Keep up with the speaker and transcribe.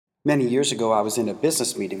Many years ago, I was in a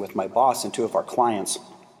business meeting with my boss and two of our clients.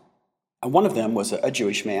 And one of them was a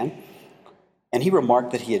Jewish man, and he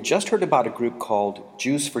remarked that he had just heard about a group called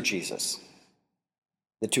Jews for Jesus.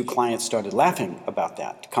 The two clients started laughing about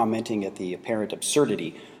that, commenting at the apparent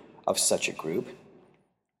absurdity of such a group.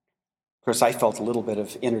 Of course, I felt a little bit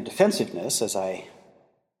of inner defensiveness as I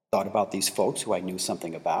thought about these folks who I knew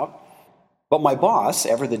something about. But my boss,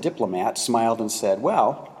 ever the diplomat, smiled and said,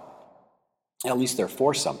 well, at least they're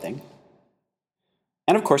for something.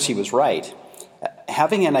 And of course, he was right.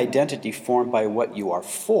 Having an identity formed by what you are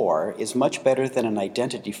for is much better than an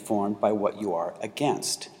identity formed by what you are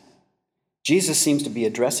against. Jesus seems to be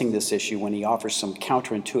addressing this issue when he offers some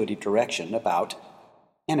counterintuitive direction about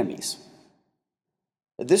enemies.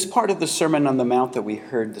 This part of the Sermon on the Mount that we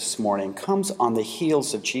heard this morning comes on the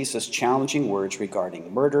heels of Jesus' challenging words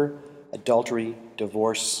regarding murder, adultery,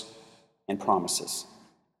 divorce, and promises.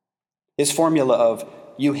 His formula of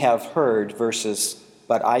 "you have heard" versus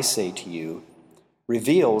 "but I say to you"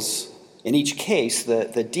 reveals, in each case,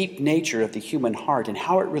 the deep nature of the human heart and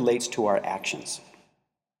how it relates to our actions.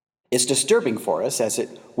 It's disturbing for us, as it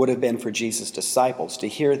would have been for Jesus' disciples, to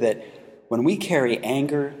hear that when we carry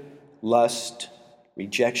anger, lust,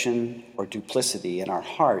 rejection, or duplicity in our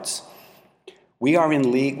hearts, we are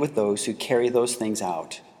in league with those who carry those things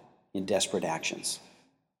out in desperate actions.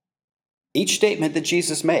 Each statement that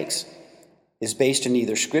Jesus makes is based in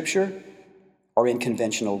either Scripture or in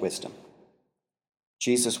conventional wisdom.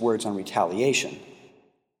 Jesus' words on retaliation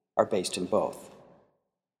are based in both.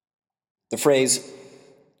 The phrase,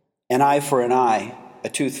 "an eye for an eye, a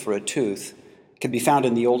tooth for a tooth," can be found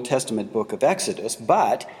in the Old Testament book of Exodus,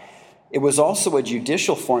 but it was also a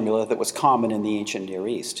judicial formula that was common in the ancient Near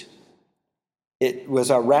East. It was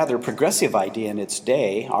a rather progressive idea in its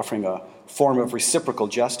day, offering a form of reciprocal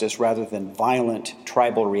justice rather than violent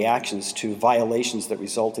tribal reactions to violations that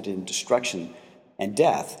resulted in destruction and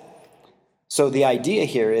death. So the idea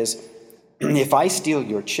here is, if I steal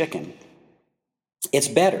your chicken, it's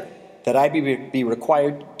better that I be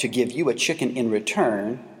required to give you a chicken in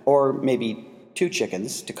return, or maybe 2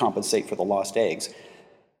 chickens to compensate for the lost eggs,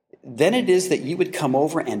 than it is that you would come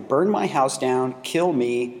over and burn my house down, kill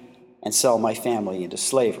me, and sell my family into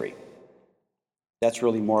slavery. That's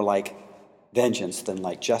really more like vengeance than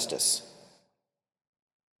like justice.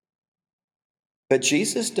 But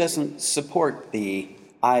Jesus doesn't support the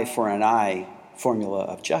eye for an eye formula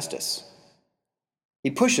of justice.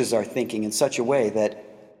 He pushes our thinking in such a way that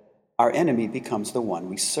our enemy becomes the one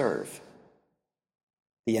we serve.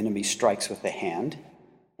 The enemy strikes with the hand,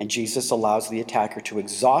 and Jesus allows the attacker to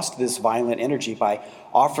exhaust this violent energy by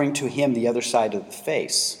offering to him the other side of the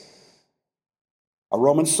face. A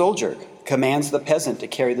Roman soldier commands the peasant to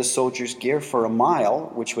carry the soldier's gear for a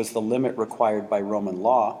mile, which was the limit required by Roman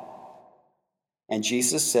law. And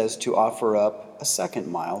Jesus says to offer up a second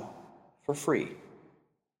mile for free.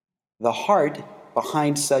 The heart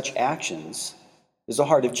behind such actions is a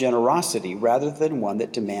heart of generosity rather than one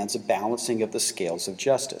that demands a balancing of the scales of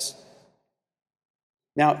justice.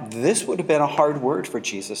 Now, this would have been a hard word for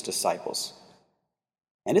Jesus' disciples,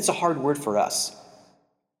 and it's a hard word for us.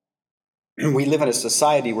 We live in a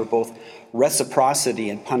society where both reciprocity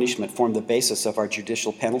and punishment form the basis of our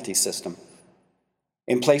judicial penalty system.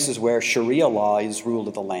 In places where Sharia law is rule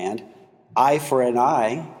of the land, eye for an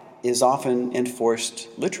eye is often enforced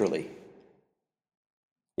literally.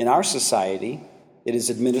 In our society, it is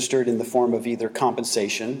administered in the form of either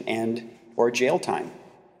compensation or jail time.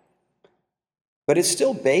 But it's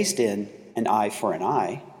still based in an eye for an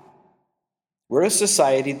eye. We're a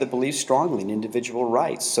society that believes strongly in individual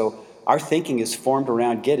rights, so our thinking is formed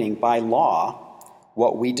around getting, by law,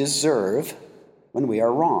 what we deserve when we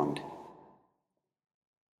are wronged.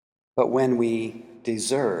 But when we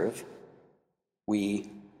deserve, we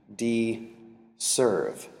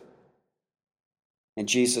de-serve. And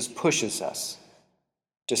Jesus pushes us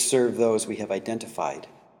to serve those we have identified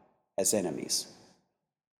as enemies.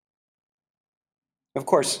 Of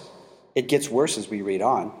course, it gets worse as we read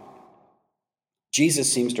on.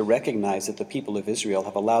 Jesus seems to recognize that the people of Israel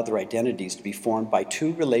have allowed their identities to be formed by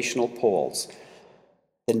 2 relational poles: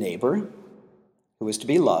 the neighbor, who is to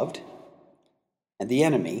be loved, and the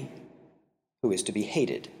enemy, who is to be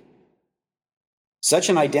hated. Such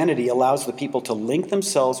an identity allows the people to link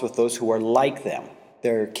themselves with those who are like them,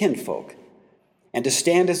 their kinfolk, and to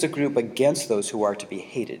stand as a group against those who are to be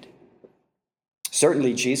hated.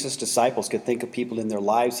 Certainly, Jesus' disciples could think of people in their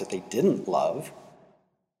lives that they didn't love,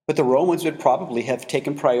 but the Romans would probably have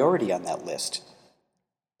taken priority on that list.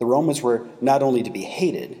 The Romans were not only to be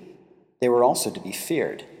hated, they were also to be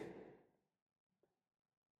feared.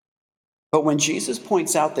 But when Jesus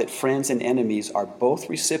points out that friends and enemies are both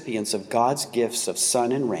recipients of God's gifts of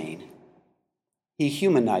sun and rain, he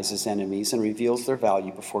humanizes enemies and reveals their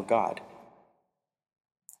value before God.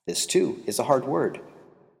 This, too, is a hard word.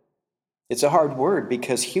 It's a hard word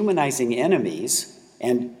because humanizing enemies,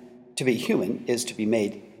 and to be human is to be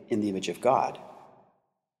made in the image of God,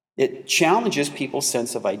 it challenges people's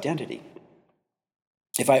sense of identity.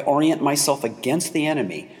 If I orient myself against the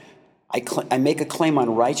enemy, I make a claim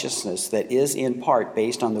on righteousness that is in part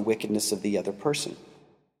based on the wickedness of the other person.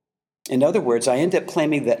 In other words, I end up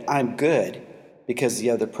claiming that I'm good because the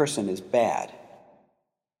other person is bad.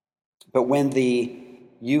 But when the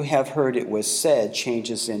 "you have heard it was said"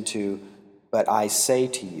 changes into "but I say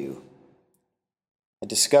to you," I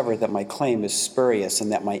discover that my claim is spurious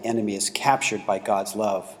and that my enemy is captured by God's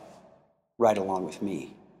love right along with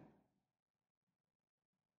me.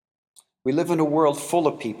 We live in a world full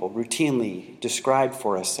of people routinely described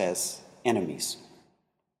for us as enemies.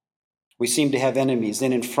 We seem to have enemies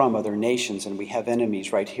in and from other nations, and we have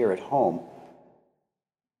enemies right here at home.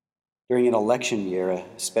 During an election year,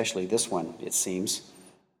 especially this one, it seems,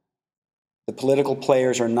 the political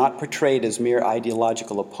players are not portrayed as mere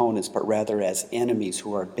ideological opponents, but rather as enemies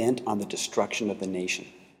who are bent on the destruction of the nation.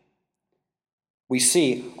 We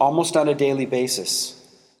see, almost on a daily basis,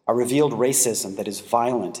 a revealed racism that is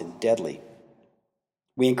violent and deadly.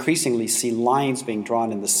 We increasingly see lines being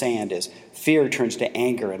drawn in the sand as fear turns to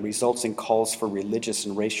anger and results in calls for religious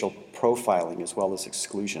and racial profiling as well as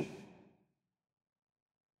exclusion.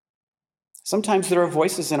 Sometimes there are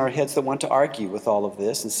voices in our heads that want to argue with all of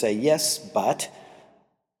this and say, yes, but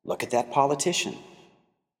look at that politician.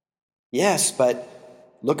 Yes, but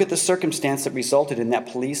look at the circumstance that resulted in that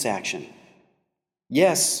police action.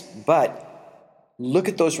 Yes, but look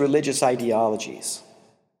at those religious ideologies.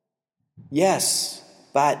 Yes,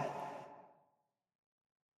 but...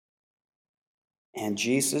 And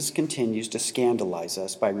Jesus continues to scandalize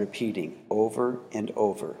us by repeating over and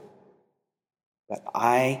over, "But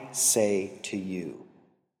I say to you,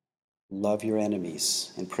 love your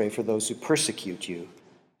enemies and pray for those who persecute you,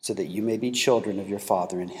 so that you may be children of your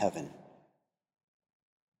Father in heaven."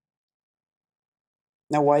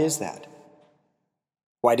 Now, why is that?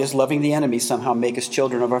 Why does loving the enemy somehow make us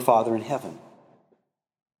children of our Father in heaven?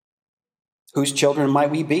 Whose children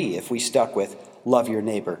might we be if we stuck with love your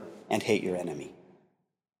neighbor and hate your enemy?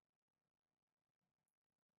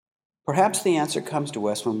 Perhaps the answer comes to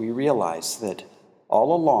us when we realize that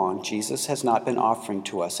all along Jesus has not been offering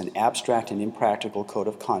to us an abstract and impractical code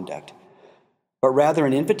of conduct, but rather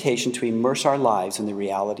an invitation to immerse our lives in the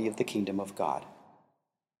reality of the kingdom of God.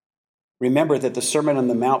 Remember that the Sermon on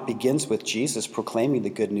the Mount begins with Jesus proclaiming the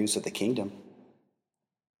good news of the kingdom.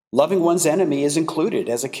 Loving one's enemy is included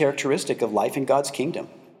as a characteristic of life in God's kingdom.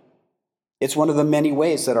 It's one of the many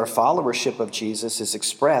ways that our followership of Jesus is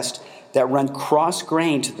expressed that run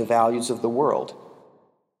cross-grained to the values of the world.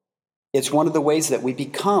 It's one of the ways that we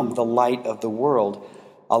become the light of the world,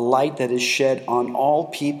 a light that is shed on all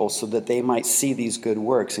people so that they might see these good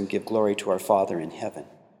works and give glory to our Father in heaven.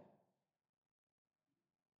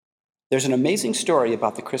 There's an amazing story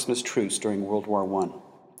about the Christmas truce during World War I.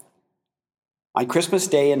 On Christmas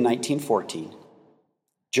Day in 1914,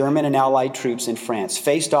 German and Allied troops in France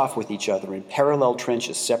faced off with each other in parallel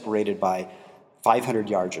trenches separated by 500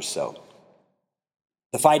 yards or so.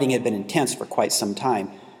 The fighting had been intense for quite some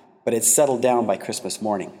time, but had settled down by Christmas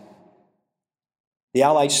morning. The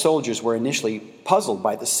Allied soldiers were initially puzzled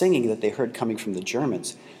by the singing that they heard coming from the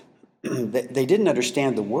Germans. They didn't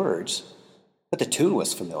understand the words, but the tune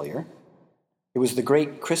was familiar. It was the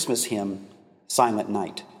great Christmas hymn, "Silent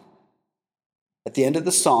Night." At the end of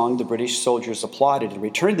the song, the British soldiers applauded and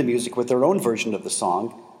returned the music with their own version of the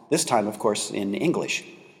song, this time, of course, in English.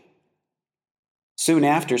 Soon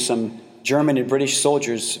after, some German and British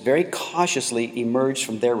soldiers very cautiously emerged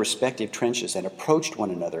from their respective trenches and approached one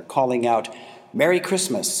another, calling out, "Merry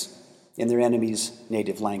Christmas," in their enemy's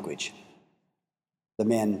native language. The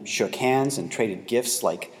men shook hands and traded gifts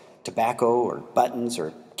like tobacco or buttons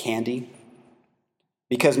or candy.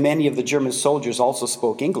 Because many of the German soldiers also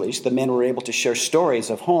spoke English, the men were able to share stories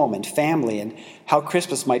of home and family and how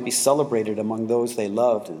Christmas might be celebrated among those they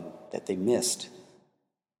loved and that they missed.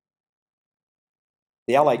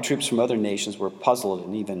 The Allied troops from other nations were puzzled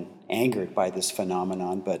and even angered by this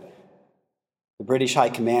phenomenon, but the British High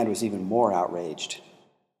Command was even more outraged.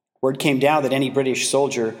 Word came down that any British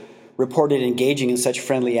soldier reported engaging in such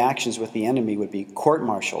friendly actions with the enemy would be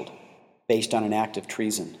court-martialed based on an act of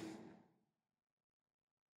treason.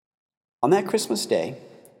 On that Christmas Day,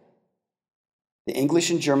 the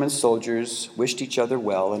English and German soldiers wished each other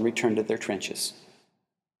well and returned to their trenches.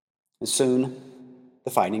 And soon,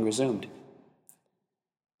 the fighting resumed.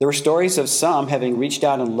 There were stories of some having reached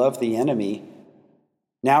out and loved the enemy,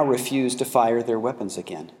 now refuse to fire their weapons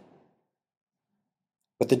again.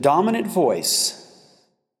 But the dominant voice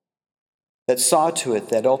that saw to it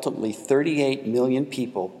that ultimately 38 million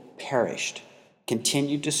people perished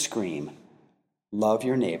continued to scream, "Love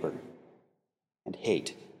your neighbor and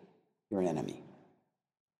hate your enemy."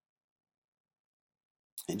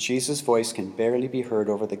 And Jesus' voice can barely be heard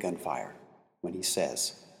over the gunfire when he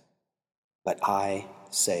says, "But I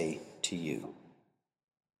say to you."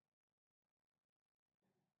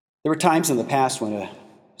 There were times in the past when a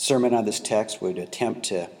sermon on this text would attempt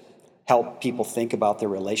to help people think about their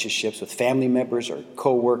relationships with family members or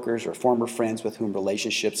co-workers or former friends with whom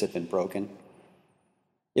relationships have been broken.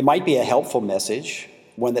 It might be a helpful message,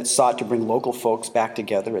 one that sought to bring local folks back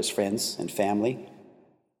together as friends and family.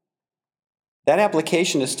 That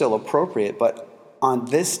application is still appropriate, but on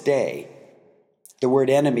this day, the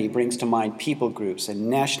word enemy brings to mind people groups and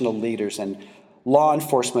national leaders and law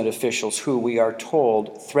enforcement officials who, we are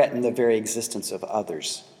told, threaten the very existence of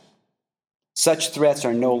others. Such threats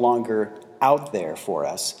are no longer out there for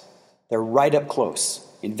us. They're right up close,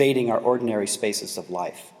 invading our ordinary spaces of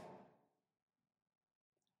life.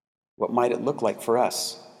 What might it look like for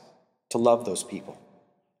us to love those people?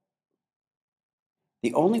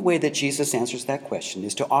 The only way that Jesus answers that question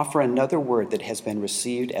is to offer another word that has been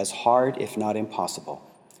received as hard, if not impossible,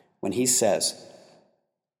 when he says,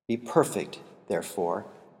 "Be perfect, therefore,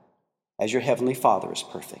 as your heavenly Father is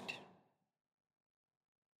perfect."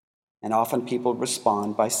 And often people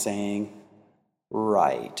respond by saying,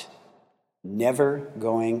 "Right, never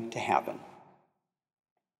going to happen."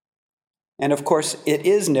 And of course, it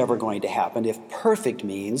is never going to happen if perfect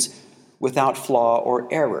means without flaw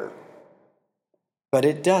or error. But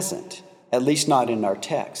it doesn't, at least not in our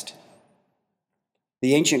text.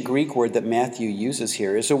 The ancient Greek word that Matthew uses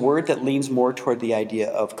here is a word that leans more toward the idea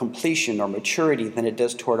of completion or maturity than it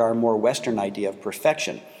does toward our more Western idea of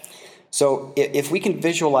perfection. So if we can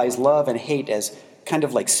visualize love and hate as kind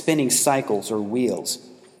of like spinning cycles or wheels,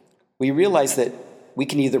 we realize that we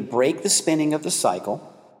can either break the spinning of the cycle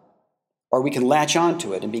or we can latch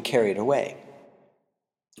onto it and be carried away.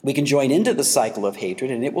 We can join into the cycle of hatred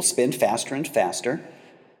and it will spin faster and faster.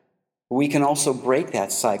 We can also break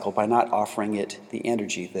that cycle by not offering it the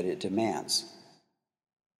energy that it demands.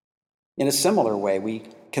 In a similar way, we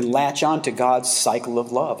can latch on to God's cycle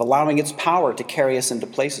of love, allowing its power to carry us into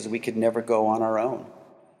places we could never go on our own.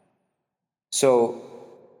 So,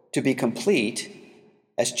 to be complete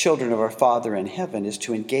as children of our Father in heaven is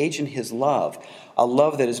to engage in his love, a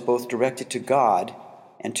love that is both directed to God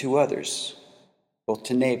and to others, both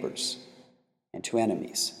to neighbors and to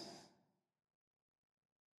enemies.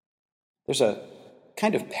 There's a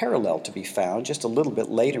kind of parallel to be found just a little bit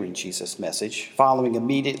later in Jesus' message, following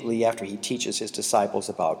immediately after he teaches his disciples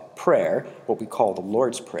about prayer, what we call the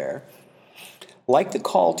Lord's Prayer. Like the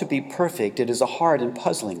call to be perfect, it is a hard and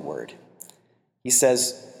puzzling word. He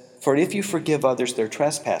says, "For if you forgive others their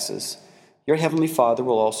trespasses, your heavenly Father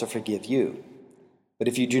will also forgive you. But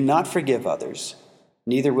if you do not forgive others,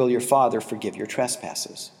 neither will your Father forgive your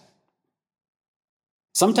trespasses."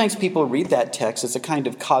 Sometimes people read that text as a kind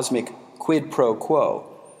of cosmic quid pro quo.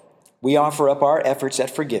 We offer up our efforts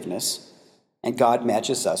at forgiveness, and God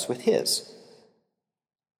matches us with his.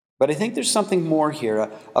 But I think there's something more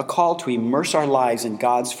here, a call to immerse our lives in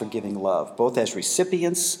God's forgiving love, both as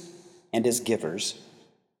recipients and as givers,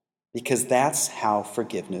 because that's how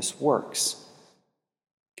forgiveness works.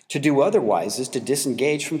 To do otherwise is to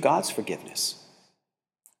disengage from God's forgiveness.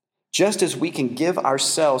 Just as we can give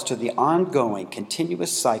ourselves to the ongoing,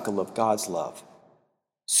 continuous cycle of God's love,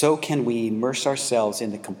 so can we immerse ourselves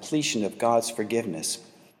in the completion of God's forgiveness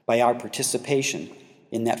by our participation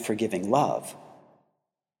in that forgiving love,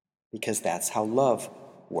 because that's how love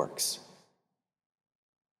works.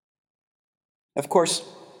 Of course,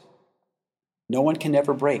 no one can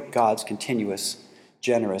ever break God's continuous,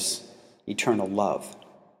 generous, eternal love.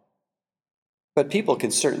 But people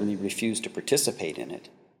can certainly refuse to participate in it.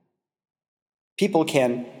 People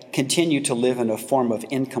can continue to live in a form of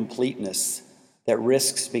incompleteness that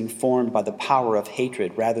risks being formed by the power of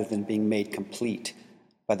hatred rather than being made complete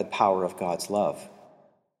by the power of God's love.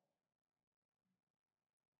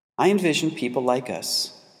 I envision people like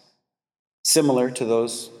us, similar to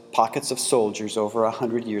those pockets of soldiers over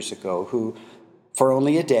 100 years ago who, for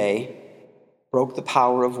only a day, broke the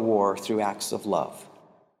power of war through acts of love.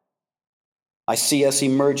 I see us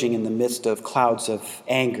emerging in the midst of clouds of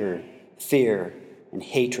anger, fear, and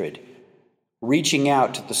hatred, reaching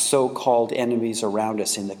out to the so-called enemies around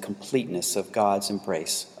us in the completeness of God's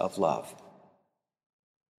embrace of love.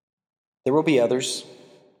 There will be others,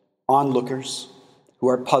 onlookers, who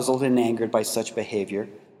are puzzled and angered by such behavior.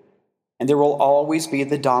 And there will always be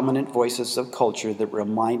the dominant voices of culture that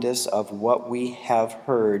remind us of what we have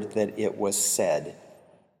heard that it was said.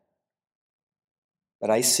 But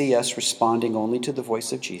I see us responding only to the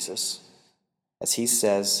voice of Jesus, as he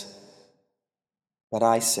says, "But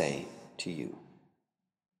I say to you."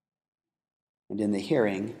 And in the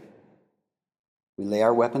hearing, we lay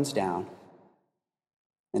our weapons down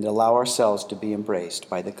and allow ourselves to be embraced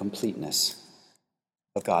by the completeness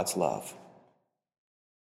of God's love.